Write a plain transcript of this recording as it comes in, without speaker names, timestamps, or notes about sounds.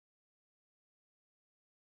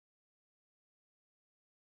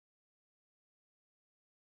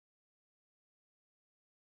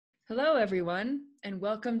Hello, everyone, and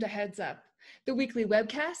welcome to Heads Up, the weekly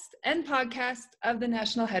webcast and podcast of the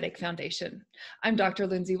National Headache Foundation. I'm Dr.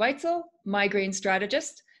 Lindsay Weitzel, migraine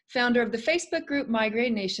strategist, founder of the Facebook group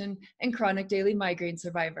Migraine Nation and chronic daily migraine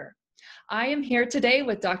survivor. I am here today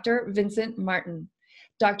with Dr. Vincent Martin.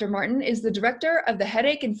 Dr. Martin is the director of the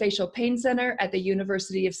Headache and Facial Pain Center at the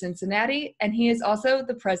University of Cincinnati, and he is also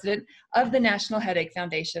the president of the National Headache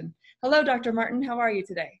Foundation. Hello, Dr. Martin. How are you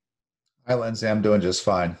today? Hi, Lindsay. I'm doing just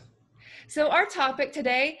fine. So our topic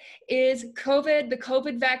today is COVID, the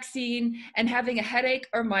COVID vaccine, and having a headache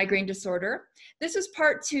or migraine disorder. This is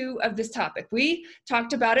part 2 of this topic. We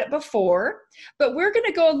talked about it before, but we're going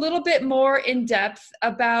to go a little bit more in depth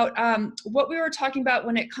about what we were talking about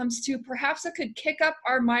when it comes to perhaps it could kick up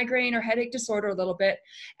our migraine or headache disorder a little bit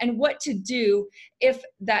and what to do if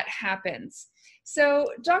that happens. So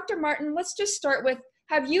Dr. Martin, let's just start with,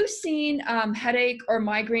 have you seen headache or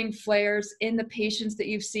migraine flares in the patients that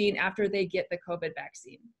you've seen after they get the COVID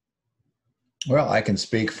vaccine? Well, I can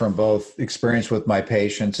speak from both experience with my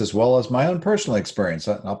patients as well as my own personal experience.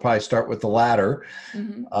 I'll probably start with the latter.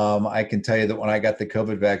 I can tell you that when I got the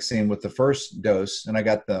COVID vaccine with the first dose, and I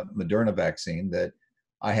got the Moderna vaccine, that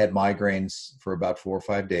I had migraines for about 4 or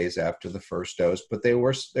 5 days after the first dose, but they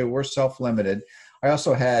were self-limited. I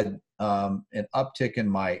also had an uptick in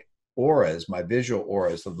my auras, my visual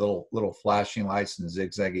auras, the little flashing lights and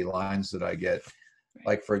zigzaggy lines that I get.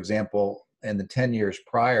 Like, for example, in the 10 years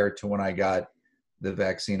prior to when I got the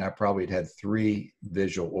vaccine, I probably had 3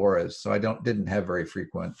 visual auras. So I didn't have very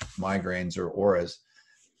frequent migraines or auras.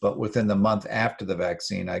 But within the month after the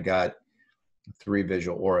vaccine, I got 3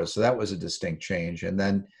 visual auras. So that was a distinct change. And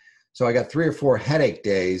then, so I got 3 or 4 headache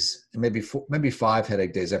days, maybe 5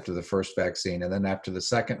 headache days after the first vaccine. And then after the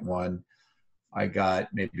second one, I got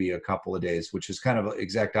maybe a couple of days, which is kind of the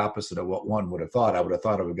exact opposite of what one would have thought. I would have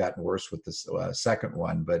thought it would have gotten worse with the second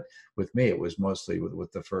one, but with me, it was mostly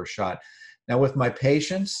with the first shot. Now, with my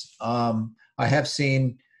patients, I have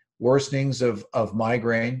seen worsenings of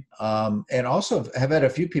migraine, and also have had a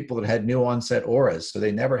few people that had new onset auras. So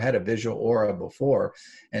they never had a visual aura before.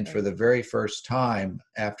 And for the very first time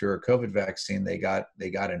after a COVID vaccine, they got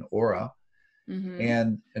an aura.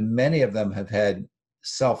 And many of them have had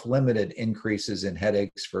self-limited increases in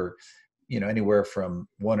headaches for, anywhere from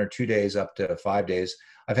 1 or 2 days up to 5 days.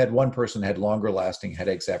 I've had one person had longer lasting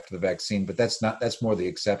headaches after the vaccine, but that's more the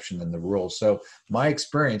exception than the rule. So my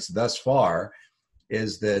experience thus far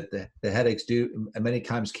is that the headaches many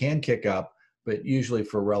times can kick up, but usually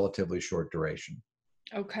for a relatively short duration.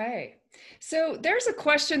 Okay. So there's a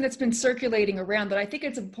question that's been circulating around that I think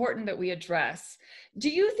it's important that we address. Do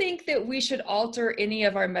you think that we should alter any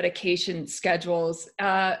of our medication schedules,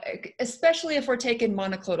 especially if we're taking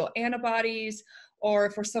monoclonal antibodies or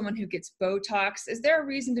for someone who gets Botox? Is there a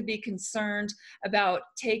reason to be concerned about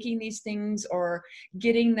taking these things or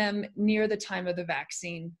getting them near the time of the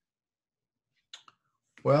vaccine?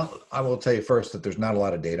 Well, I will tell you first that there's not a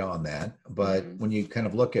lot of data on that, but when you kind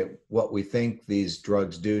of look at what we think these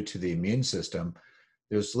drugs do to the immune system,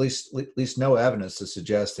 there's at least no evidence to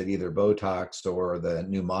suggest that either Botox or the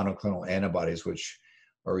new monoclonal antibodies, which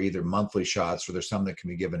are either monthly shots or there's some that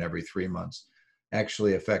can be given every 3 months,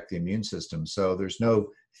 actually affect the immune system. So there's no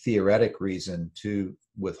theoretic reason to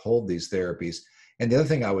withhold these therapies. And the other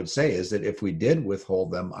thing I would say is that if we did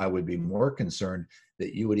withhold them, I would be more concerned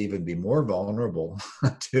that you would even be more vulnerable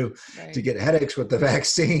to get headaches with the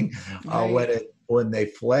vaccine when they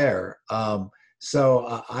flare.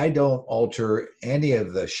 So I don't alter any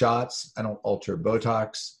of the shots. I don't alter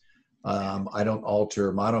Botox. I don't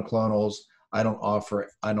alter monoclonals. I don't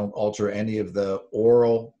alter any of the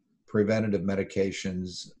oral preventative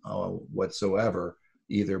medications whatsoever,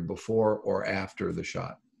 either before or after the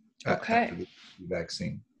shot. After the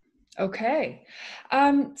vaccine. Okay.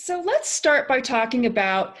 So let's start by talking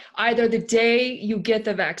about either the day you get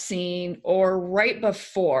the vaccine or right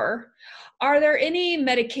before. Are there any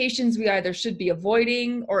medications we either should be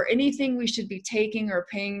avoiding or anything we should be taking or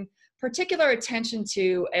paying particular attention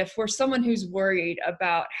to if we're someone who's worried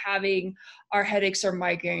about having our headaches or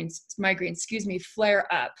migraines, flare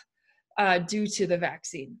up due to the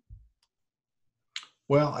vaccine?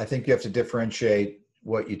 Well, I think you have to differentiate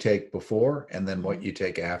what you take before and then what you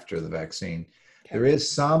take after the vaccine. Okay. There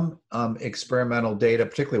is some experimental data,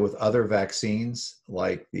 particularly with other vaccines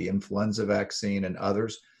like the influenza vaccine and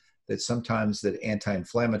others, that sometimes that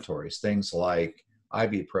anti-inflammatories, things like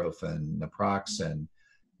ibuprofen, naproxen,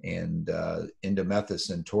 and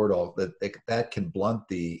indomethacin, Toradol, that can blunt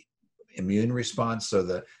the immune response. So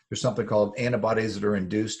there's something called antibodies that are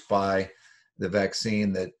induced by the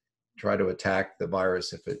vaccine that try to attack the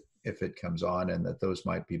virus if it comes on, and that those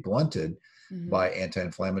might be blunted. by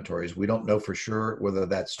anti-inflammatories. We don't know for sure whether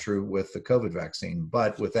that's true with the COVID vaccine,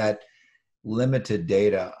 but with that limited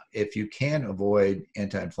data, if you can avoid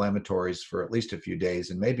anti-inflammatories for at least a few days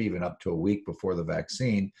and maybe even up to a week before the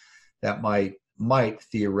vaccine, that might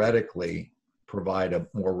theoretically provide a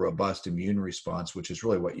more robust immune response, which is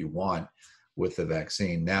really what you want with the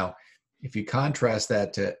vaccine. Now, if you contrast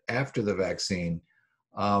that to after the vaccine,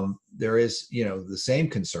 there is, the same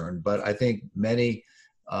concern, but I think many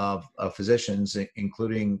physicians,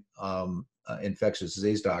 including infectious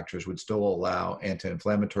disease doctors, would still allow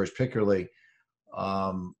anti-inflammatories, particularly,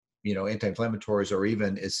 anti-inflammatories or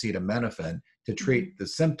even acetaminophen to treat the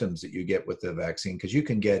symptoms that you get with the vaccine, because you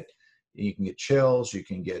can get chills, you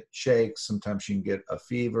can get shakes, sometimes you can get a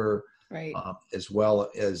fever, Right. As well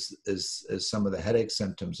as some of the headache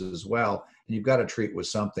symptoms as well, and you've got to treat with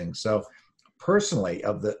something. So personally,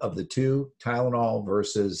 of the two, Tylenol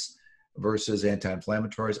versus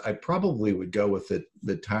anti-inflammatories, I probably would go with the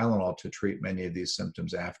Tylenol to treat many of these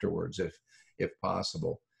symptoms afterwards, if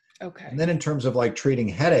possible. Okay. And then in terms of like treating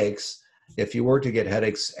headaches, if you were to get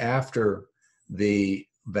headaches after the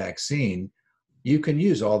vaccine, you can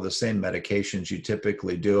use all the same medications you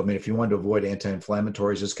typically do. I mean, if you want to avoid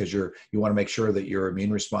anti-inflammatories just because you want to make sure that your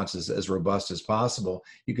immune response is as robust as possible,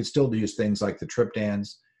 you could still use things like the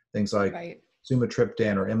triptans, things like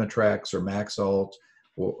sumatriptan or Imitrex or Maxalt,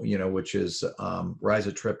 which is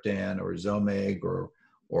rizatriptan or Zomig or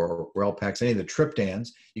Relpax, any of the triptans.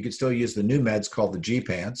 You could still use the new meds called the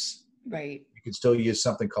Gepants. Right. You could still use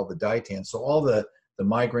something called the Ditan. So all the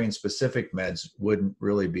migraine-specific meds wouldn't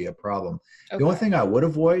really be a problem. Okay. The only thing I would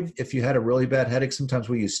avoid, if you had a really bad headache, sometimes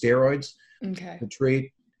we use steroids to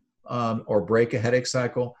treat or break a headache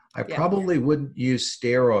cycle. I probably wouldn't use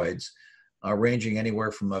steroids ranging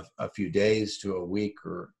anywhere from a few days to a week,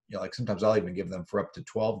 or like sometimes I'll even give them for up to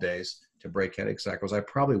 12 days to break headache cycles. I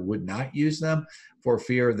probably would not use them for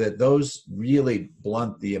fear that those really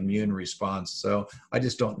blunt the immune response. So I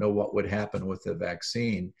just don't know what would happen with the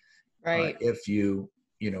vaccine. Right. If you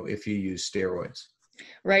use steroids.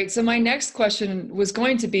 Right. So my next question was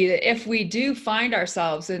going to be that if we do find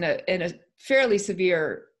ourselves in a fairly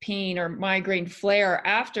severe pain or migraine flare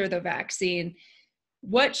after the vaccine,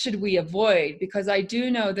 what should we avoid? Because I do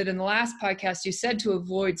know that in the last podcast, you said to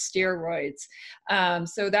avoid steroids.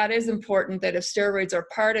 So that is important, that if steroids are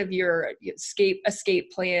part of your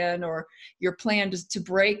escape plan or your plan to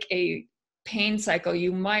break a pain cycle,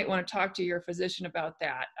 you might want to talk to your physician about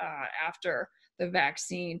that after the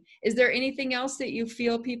vaccine. Is there anything else that you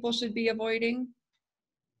feel people should be avoiding?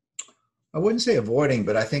 I wouldn't say avoiding,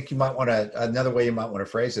 but I think you might want to, another way you might want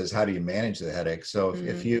to phrase it is, how do you manage the headache? So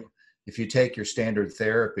if you take your standard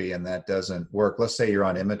therapy and that doesn't work, let's say you're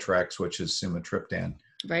on Imitrex, which is sumatriptan.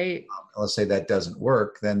 Right. Let's say that doesn't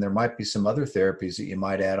work, then there might be some other therapies that you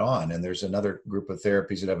might add on. And there's another group of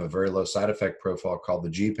therapies that have a very low side effect profile called the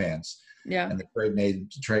Gepants. Yeah. And the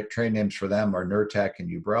trade names for them are Nurtec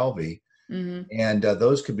and Ubrelvy. And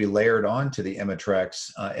those could be layered on to the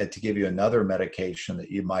Imitrex to give you another medication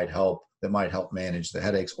that might help manage the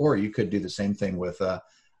headaches. Or you could do the same thing with the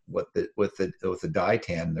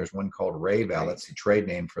Ditan. There's one called Rayval. That's the trade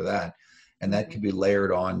name for that, and that can be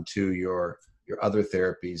layered on to your other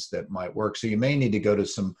therapies that might work. So you may need to go to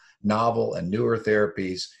some novel and newer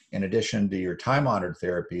therapies in addition to your time-honored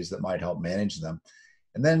therapies that might help manage them.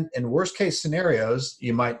 And then in worst case scenarios,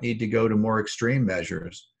 you might need to go to more extreme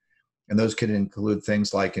measures. And those could include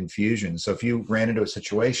things like infusions. So if you ran into a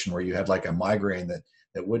situation where you had like a migraine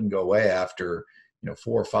that wouldn't go away after 4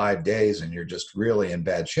 or 5 days and you're just really in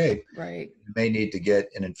bad shape, right, you may need to get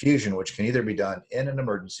an infusion, which can either be done in an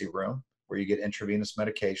emergency room where you get intravenous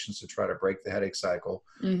medications to try to break the headache cycle,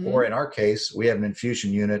 or in our case, we have an infusion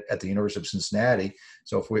unit at the University of Cincinnati.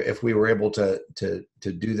 So if we were able to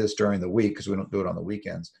do this during the week, because we don't do it on the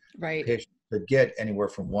weekends, right, patients could get anywhere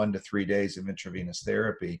from 1 to 3 days of intravenous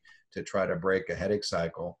therapy to try to break a headache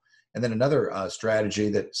cycle. And then another strategy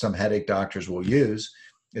that some headache doctors will use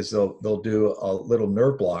is they'll do little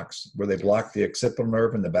nerve blocks where they block the occipital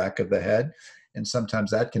nerve in the back of the head, and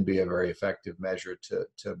sometimes that can be a very effective measure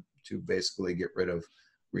to basically get rid of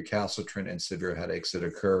recalcitrant and severe headaches that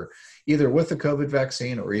occur either with the COVID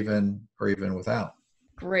vaccine or even without.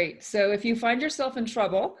 Great. So if you find yourself in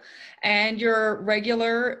trouble and your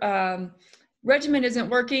regular regimen isn't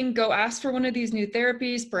working, go ask for one of these new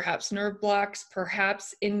therapies, perhaps nerve blocks,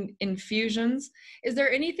 perhaps infusions. Is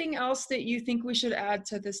there anything else that you think we should add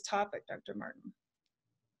to this topic, Dr. Martin?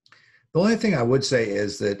 The only thing I would say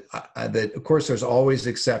is that of course, there's always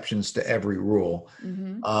exceptions to every rule.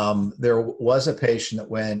 There was a patient that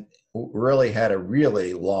went really had a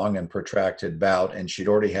really long and protracted bout, and she'd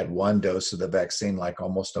already had one dose of the vaccine like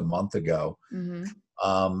almost a month ago. Mm-hmm.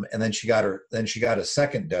 And then she got a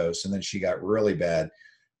second dose, and then she got really bad.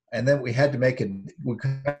 And then we had to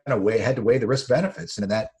had to weigh the risk benefits. And in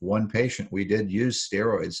that one patient, we did use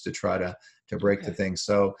steroids to try to break the thing.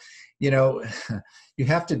 So, you know, you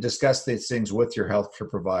have to discuss these things with your healthcare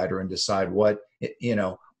provider and decide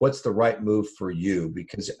what's the right move for you,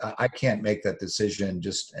 because I can't make that decision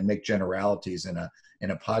and make generalities in a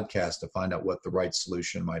podcast to find out what the right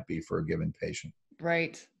solution might be for a given patient.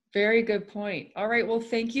 Right. Very good point. All right. Well,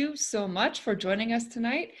 thank you so much for joining us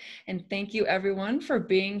tonight. And thank you everyone for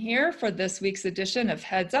being here for this week's edition of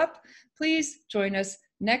Heads Up. Please join us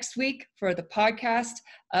next week for the podcast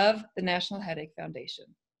of the National Headache Foundation.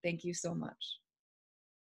 Thank you so much.